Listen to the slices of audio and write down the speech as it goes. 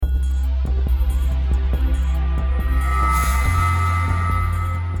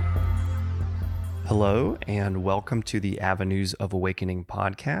Hello, and welcome to the Avenues of Awakening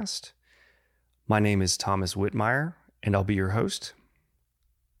podcast. My name is Thomas Whitmire, and I'll be your host.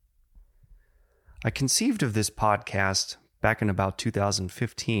 I conceived of this podcast back in about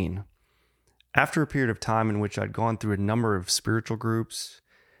 2015, after a period of time in which I'd gone through a number of spiritual groups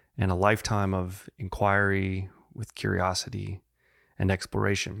and a lifetime of inquiry with curiosity and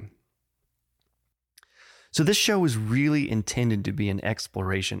exploration. So this show is really intended to be an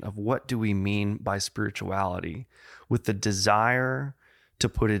exploration of what do we mean by spirituality, with the desire to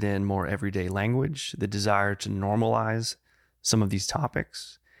put it in more everyday language, the desire to normalize some of these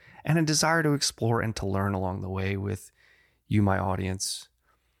topics, and a desire to explore and to learn along the way with you, my audience,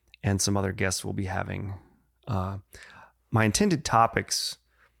 and some other guests we'll be having. My intended topics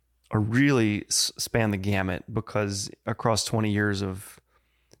are really span the gamut because across 20 years of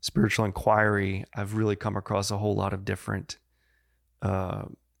spiritual inquiry, I've really come across a whole lot of different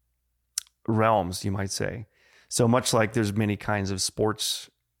realms, you might say. So much like there's many kinds of sports,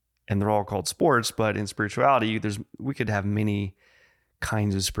 and they're all called sports, but in spirituality, we could have many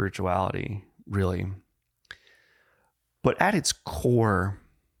kinds of spirituality, really. But at its core,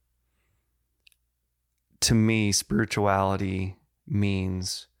 to me, spirituality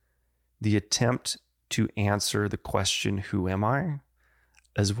means the attempt to answer the question, who am I?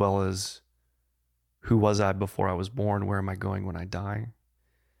 As well as who was I before I was born? Where am I going when I die?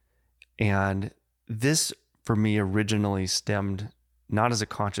 And this, for me, originally stemmed not as a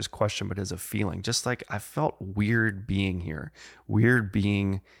conscious question, but as a feeling. Just like I felt weird being here, weird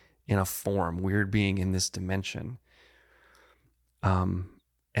being in a form, weird being in this dimension, and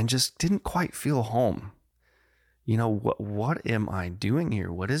just didn't quite feel home. You know, what am I doing here?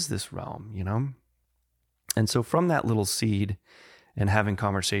 What is this realm, you know? And so from that little seed and having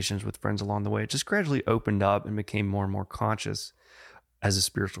conversations with friends along the way, it just gradually opened up and became more and more conscious as a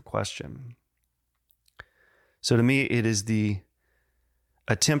spiritual question. So to me, it is the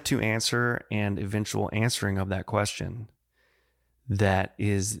attempt to answer and eventual answering of that question that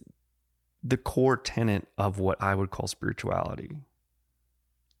is the core tenet of what I would call spirituality.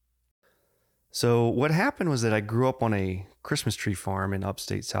 So what happened was that I grew up on a Christmas tree farm in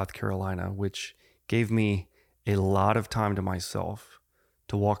upstate South Carolina, which gave me a lot of time to myself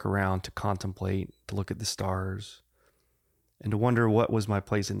to walk around, to contemplate, to look at the stars, and to wonder what was my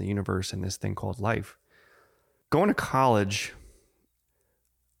place in the universe in this thing called life. Going to college,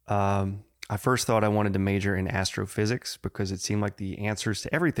 I first thought I wanted to major in astrophysics because it seemed like the answers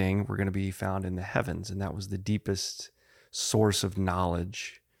to everything were going to be found in the heavens, and that was the deepest source of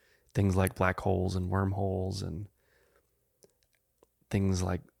knowledge. Things like black holes and wormholes and things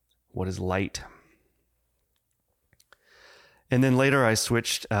like what is light. And then later I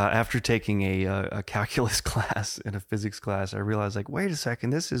switched, after taking a calculus class and a physics class, I realized like, wait a second,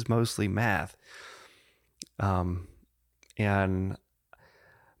 this is mostly math. And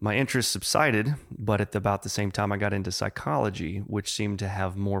my interest subsided, but at about the same time I got into psychology, which seemed to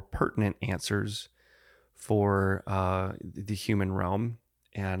have more pertinent answers for the human realm.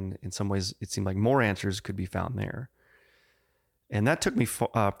 And in some ways, it seemed like more answers could be found there. And that took me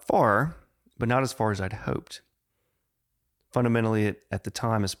far, but not as far as I'd hoped. Fundamentally, it, at the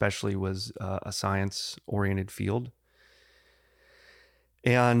time especially, was a science-oriented field.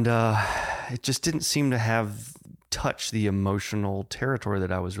 And it just didn't seem to have touched the emotional territory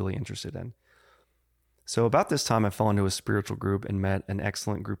that I was really interested in. So about this time, I fell into a spiritual group and met an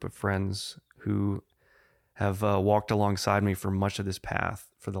excellent group of friends who have walked alongside me for much of this path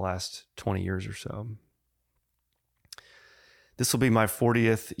for the last 20 years or so. This will be my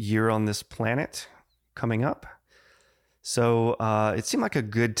 40th year on this planet coming up. So it seemed like a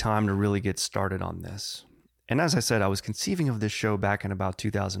good time to really get started on this. And as I said, I was conceiving of this show back in about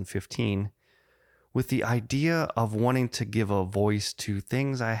 2015 with the idea of wanting to give a voice to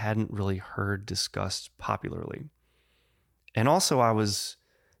things I hadn't really heard discussed popularly. And also I was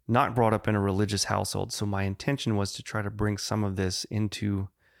not brought up in a religious household, so my intention was to try to bring some of this into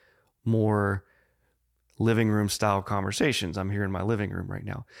more living room style conversations. I'm here in my living room right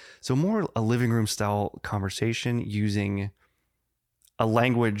now. So more a living room style conversation using a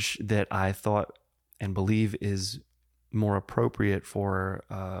language that I thought and believe is more appropriate for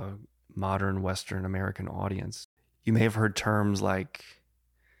a modern Western American audience. You may have heard terms like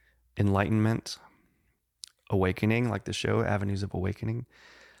enlightenment, awakening, like the show Avenues of Awakening,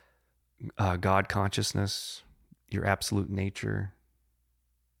 God consciousness, your absolute nature,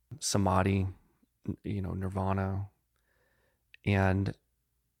 samadhi, nirvana. And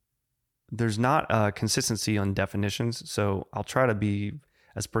there's not a consistency on definitions, so I'll try to be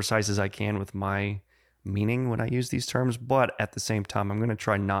as precise as I can with my meaning when I use these terms, but at the same time, I'm going to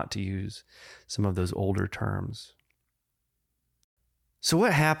try not to use some of those older terms. So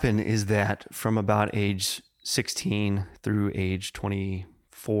what happened is that from about age 16 through age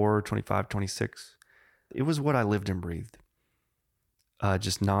 24, 25, 26, it was what I lived and breathed.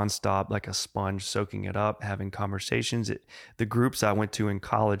 Just nonstop, like a sponge, soaking it up, having conversations. The groups I went to in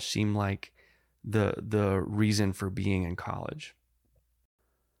college seemed like the reason for being in college.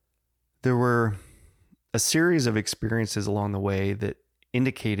 There were a series of experiences along the way that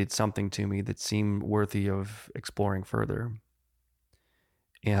indicated something to me that seemed worthy of exploring further.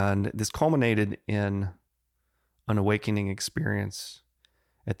 And this culminated in an awakening experience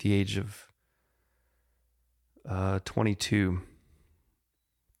at the age of 22.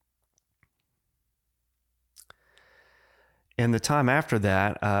 And the time after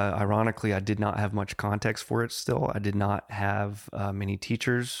that, ironically, I did not have much context for it still. I did not have many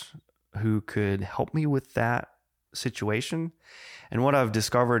teachers who could help me with that situation. And what I've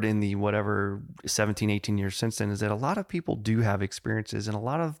discovered in the 17, 18 years since then is that a lot of people do have experiences, and a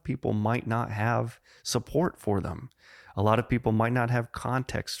lot of people might not have support for them. A lot of people might not have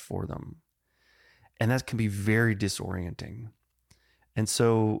context for them. And that can be very disorienting. And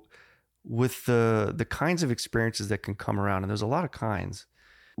so with the kinds of experiences that can come around, and there's a lot of kinds,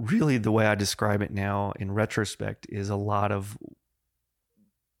 really the way I describe it now in retrospect is a lot of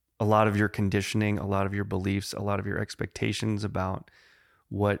your conditioning, a lot of your beliefs, a lot of your expectations about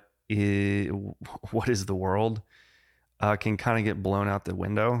what is the world can kind of get blown out the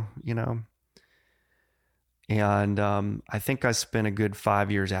window, you know? And I think I spent a good 5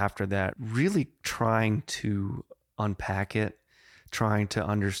 years after that really trying to unpack it, trying to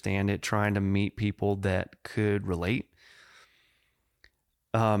understand it, trying to meet people that could relate.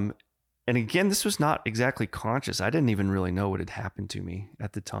 And again, this was not exactly conscious. I didn't even really know what had happened to me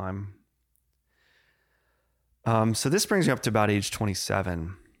at the time. So this brings me up to about age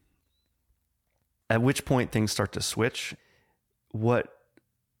 27, at which point things start to switch. What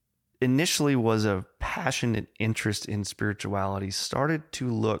initially was a passionate interest in spirituality started to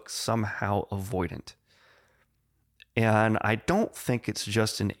look somehow avoidant. And I don't think it's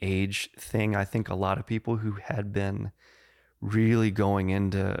just an age thing. I think a lot of people who had been really going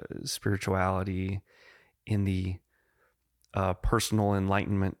into spirituality in the personal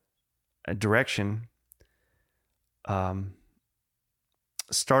enlightenment direction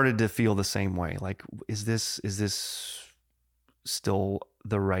started to feel the same way. Like, is this still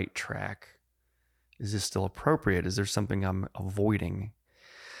the right track? Is this still appropriate? Is there something I'm avoiding?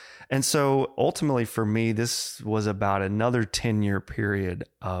 And so ultimately for me, this was about another 10-year period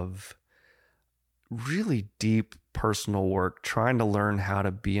of really deep personal work, trying to learn how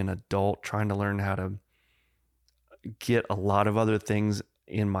to be an adult, trying to learn how to get a lot of other things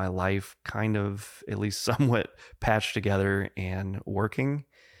in my life kind of at least somewhat patched together and working.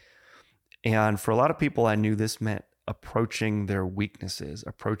 And for a lot of people, I knew this meant approaching their weaknesses,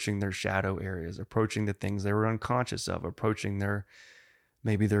 approaching their shadow areas, approaching the things they were unconscious of, approaching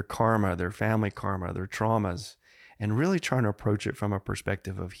maybe their karma, their family karma, their traumas, and really trying to approach it from a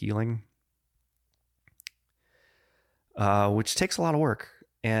perspective of healing, which takes a lot of work.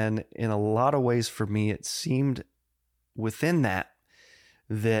 And in a lot of ways for me, it seemed within that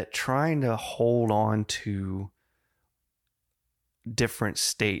trying to hold on to different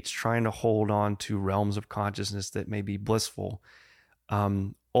states, trying to hold on to realms of consciousness that may be blissful,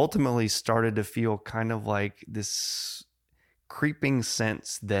 ultimately started to feel kind of like this creeping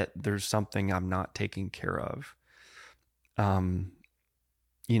sense that there's something I'm not taking care of.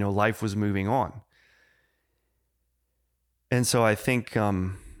 Life was moving on. And so I think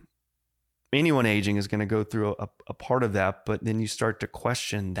anyone aging is going to go through a part of that, but then you start to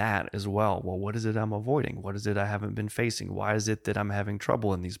question that as well. Well, what is it I'm avoiding? What is it I haven't been facing? Why is it that I'm having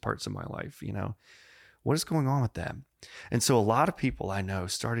trouble in these parts of my life? What is going on with that? And so a lot of people I know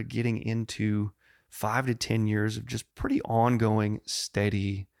started getting into 5 to 10 years of just pretty ongoing,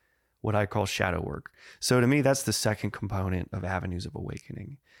 steady, what I call shadow work. So to me, that's the second component of avenues of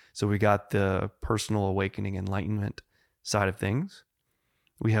awakening. So we got the personal awakening, enlightenment side of things.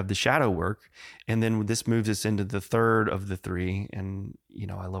 We have the shadow work, and then this moves us into the third of the three. And,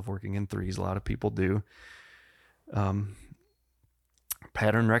 I love working in threes. A lot of people do.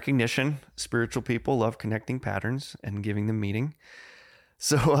 Pattern recognition. Spiritual people love connecting patterns and giving them meaning.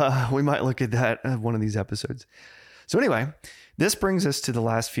 So we might look at that one of these episodes. So anyway, this brings us to the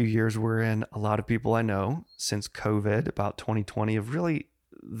last few years wherein a lot of people I know since COVID, about 2020, have really,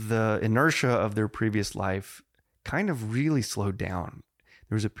 the inertia of their previous life kind of really slowed down.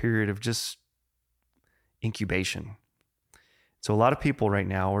 There was a period of just incubation. So a lot of people right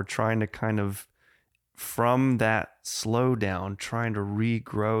now are trying to kind of from that slowdown, trying to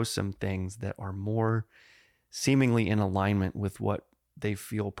regrow some things that are more seemingly in alignment with what they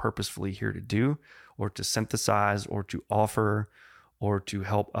feel purposefully here to do, or to synthesize, or to offer, or to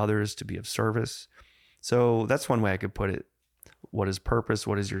help others, to be of service. So that's one way I could put it. What is purpose?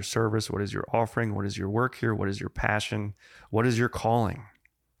 What is your service? What is your offering? What is your work here? What is your passion? What is your calling?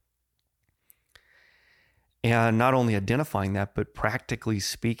 And not only identifying that, but practically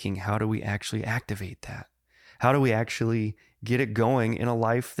speaking, how do we actually activate that? How do we actually get it going in a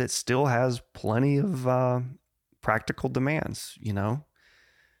life that still has plenty of practical demands,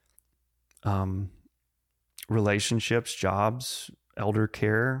 relationships, jobs, elder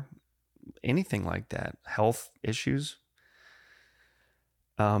care, anything like that, health issues.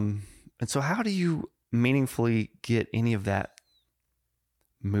 And so how do you meaningfully get any of that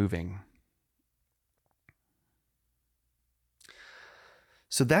moving?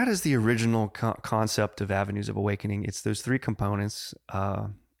 So that is the original concept of Avenues of Awakening. It's those three components. I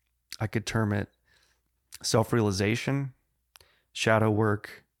could term it self-realization, shadow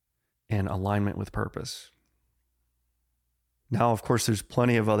work, and alignment with purpose. Now, of course, there's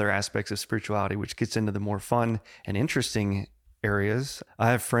plenty of other aspects of spirituality, which gets into the more fun and interesting areas. I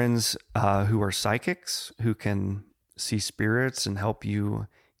have friends who are psychics, who can see spirits and help you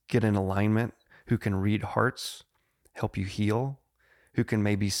get in alignment, who can read hearts, help you heal, who can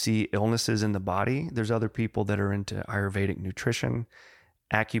maybe see illnesses in the body. There's other people that are into Ayurvedic nutrition,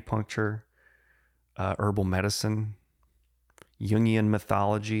 acupuncture, herbal medicine, Jungian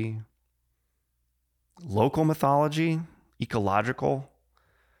mythology, local mythology, ecological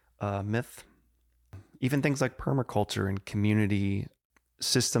myth, even things like permaculture and community,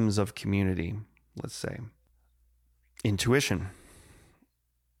 systems of community, let's say. Intuition.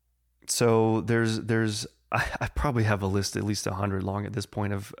 So I probably have a list at least 100 long at this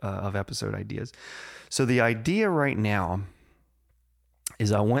point of episode ideas. So the idea right now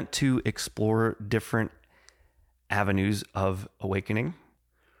is I want to explore different avenues of awakening,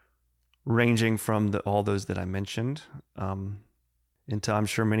 ranging from all those that I mentioned into, I'm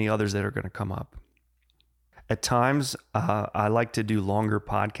sure, many others that are going to come up. At times, I like to do longer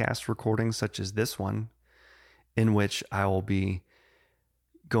podcast recordings, such as this one, in which I will be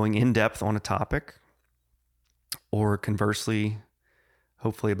going in depth on a topic, or conversely,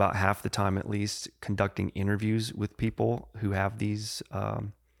 hopefully about half the time at least, conducting interviews with people who have these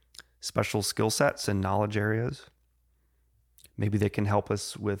special skill sets and knowledge areas. Maybe they can help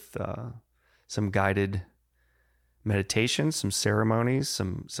us with some guided meditation, some ceremonies,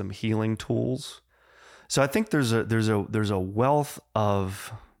 some healing tools. So I think there's a wealth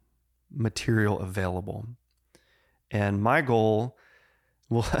of material available, and my goal,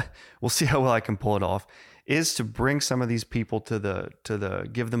 we'll see how well I can pull it off, is to bring some of these people to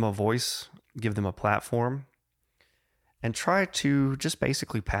give them a voice, give them a platform, and try to just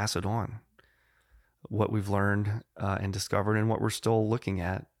basically pass it on, what we've learned and discovered, and what we're still looking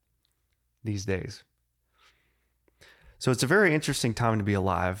at these days. So it's a very interesting time to be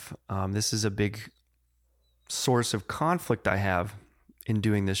alive. This is a big source of conflict I have in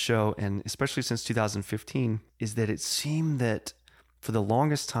doing this show, and especially since 2015, is that it seemed that for the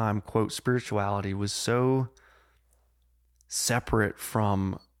longest time, quote, spirituality was so separate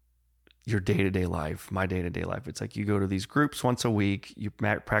from your day-to-day life, my day-to-day life. It's like you go to these groups once a week, you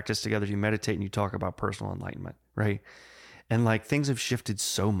practice together, you meditate, and you talk about personal enlightenment, right? And like things have shifted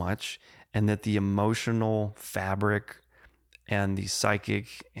so much, and that the emotional fabric and the psychic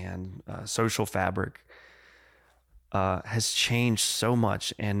and social fabric has changed so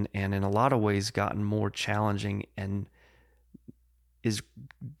much, and in a lot of ways gotten more challenging, and is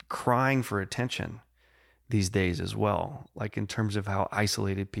crying for attention these days as well. Like in terms of how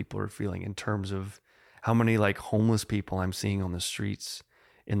isolated people are feeling, in terms of how many like homeless people I'm seeing on the streets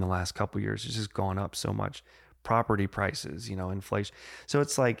in the last couple of years. It's just gone up so much. Property prices, inflation. So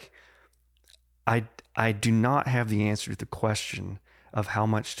it's like, I do not have the answer to the question of how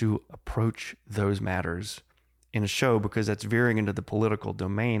much to approach those matters in a show, because that's veering into the political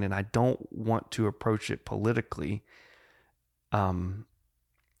domain, and I don't want to approach it politically. And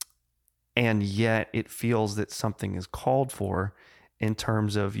yet it feels that something is called for in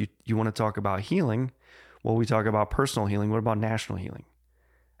terms of you want to talk about healing. Well, we talk about personal healing. What about national healing?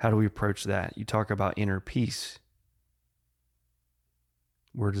 How do we approach that? You talk about inner peace.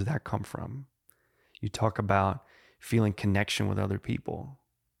 Where does that come from? You talk about feeling connection with other people.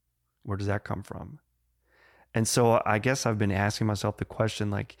 Where does that come from? And so I guess I've been asking myself the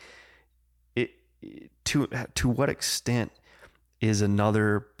question, like, to what extent is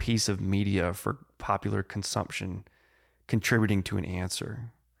another piece of media for popular consumption contributing to an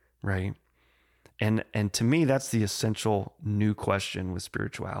answer, right? And to me, that's the essential new question with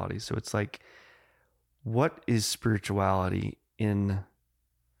spirituality. So it's like, what is spirituality in,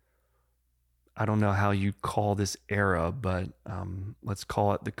 I don't know how you call this era, but let's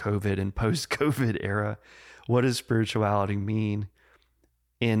call it the COVID and post-COVID era. What does spirituality mean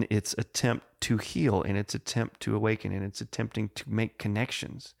in its attempt to heal, in its attempt to awaken, in its attempting to make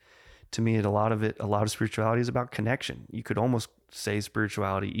connections? To me, a lot of spirituality is about connection. You could almost say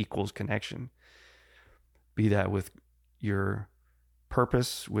spirituality equals connection. Be that with your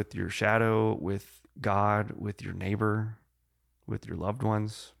purpose, with your shadow, with God, with your neighbor, with your loved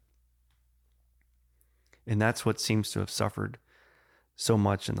ones. And that's what seems to have suffered so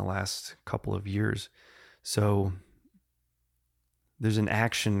much in the last couple of years. So there's an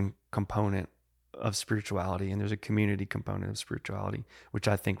action component of spirituality, and there's a community component of spirituality, which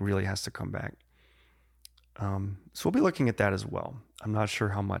I think really has to come back. So we'll be looking at that as well. I'm not sure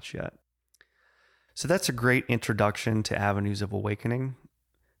how much yet. So that's a great introduction to Avenues of Awakening.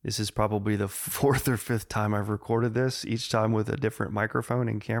 This is probably the 4th or 5th time I've recorded this, each time with a different microphone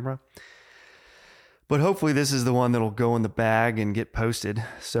and camera. But hopefully this is the one that'll go in the bag and get posted.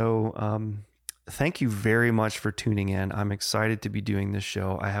 So thank you very much for tuning in. I'm excited to be doing this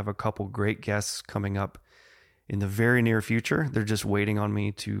show. I have a couple great guests coming up in the very near future. They're just waiting on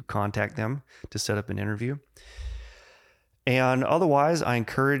me to contact them to set up an interview. And otherwise, I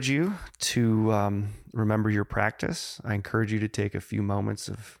encourage you to remember your practice. I encourage you to take a few moments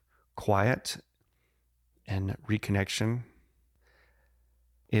of quiet and reconnection.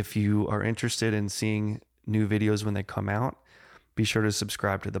 If you are interested in seeing new videos when they come out, be sure to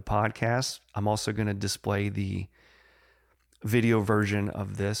subscribe to the podcast. I'm also going to display the video version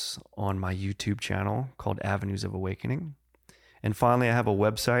of this on my YouTube channel called Avenues of Awakening. And finally, I have a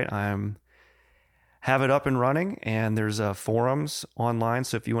website. Have it up and running, and there's forums online.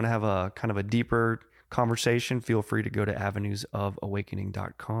 So if you want to have a kind of a deeper conversation, feel free to go to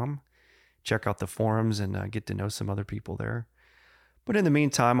avenuesofawakening.com. Check out the forums and get to know some other people there. But in the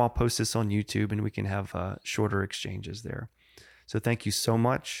meantime, I'll post this on YouTube and we can have shorter exchanges there. So thank you so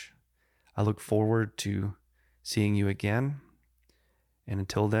much. I look forward to seeing you again. And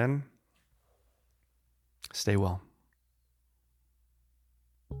until then, stay well.